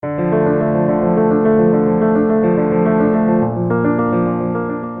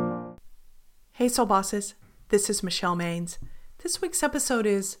Soul Bosses, this is Michelle Maines. This week's episode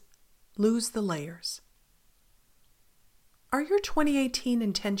is Lose the Layers. Are your 2018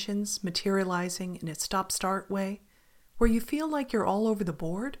 intentions materializing in a stop-start way where you feel like you're all over the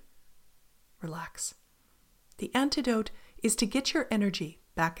board? Relax. The antidote is to get your energy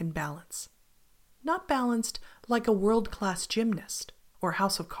back in balance. Not balanced like a world-class gymnast or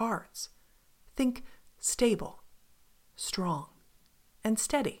house of cards. Think stable, strong, and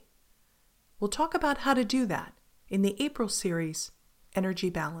steady. We'll talk about how to do that in the April series, Energy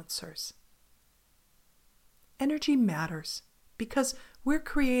Balancers. Energy matters because we're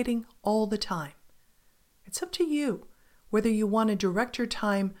creating all the time. It's up to you whether you want to direct your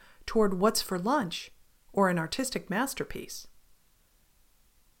time toward what's for lunch or an artistic masterpiece.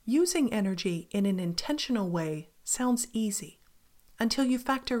 Using energy in an intentional way sounds easy until you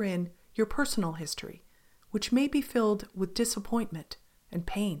factor in your personal history, which may be filled with disappointment and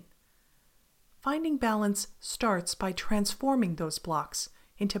pain. Finding balance starts by transforming those blocks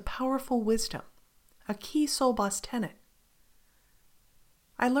into powerful wisdom, a key Soul Boss tenet.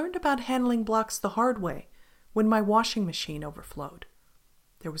 I learned about handling blocks the hard way when my washing machine overflowed.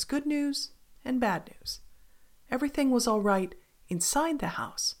 There was good news and bad news. Everything was all right inside the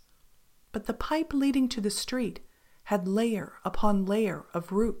house, but the pipe leading to the street had layer upon layer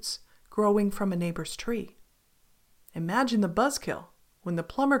of roots growing from a neighbor's tree. Imagine the buzzkill when the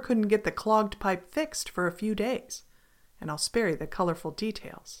plumber couldn't get the clogged pipe fixed for a few days, and I'll spare you the colorful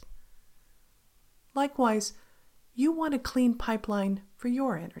details. Likewise, you want a clean pipeline for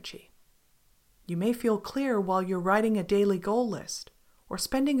your energy. You may feel clear while you're writing a daily goal list or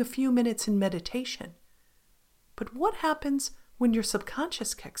spending a few minutes in meditation. But what happens when your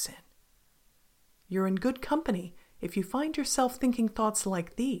subconscious kicks in? You're in good company if you find yourself thinking thoughts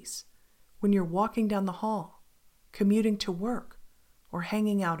like these when you're walking down the hall, commuting to work, or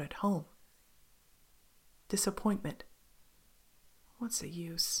hanging out at home. Disappointment. What's the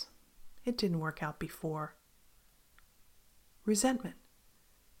use? It didn't work out before. Resentment.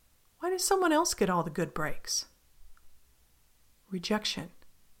 Why does someone else get all the good breaks? Rejection.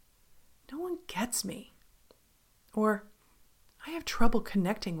 No one gets me. Or, I have trouble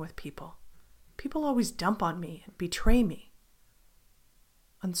connecting with people. People always dump on me and betray me.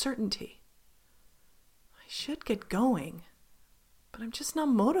 Uncertainty. I should get going, but I'm just not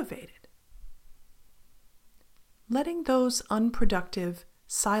motivated. Letting those unproductive,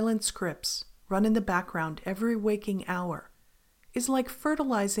 silent scripts run in the background every waking hour is like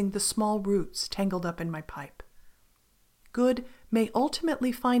fertilizing the small roots tangled up in my pipe. Good may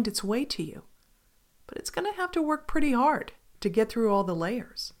ultimately find its way to you, but it's going to have to work pretty hard to get through all the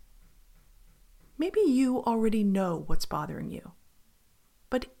layers. Maybe you already know what's bothering you,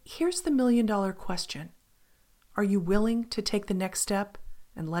 but here's the million-dollar question. Are you willing to take the next step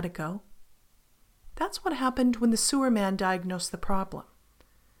and let it go? That's what happened when the sewer man diagnosed the problem.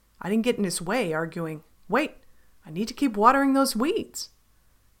 I didn't get in his way arguing, "Wait, I need to keep watering those weeds."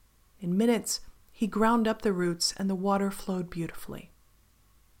 In minutes, he ground up the roots and the water flowed beautifully.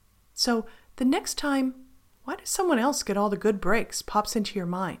 So the next time, why does someone else get all the good breaks pops into your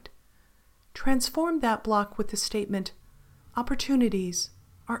mind? Transform that block with the statement, opportunities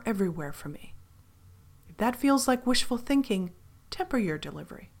are everywhere for me. If that feels like wishful thinking, temper your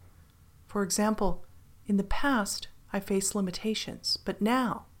delivery. For example, in the past, I faced limitations, but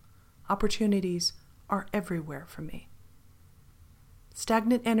now, opportunities are everywhere for me.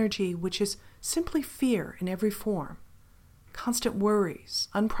 Stagnant energy, which is simply fear in every form, constant worries,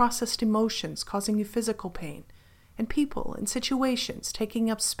 unprocessed emotions causing you physical pain, and people and situations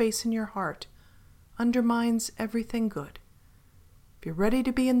taking up space in your heart, undermines everything good. If you're ready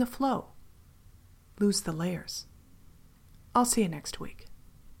to be in the flow, lose the layers. I'll see you next week.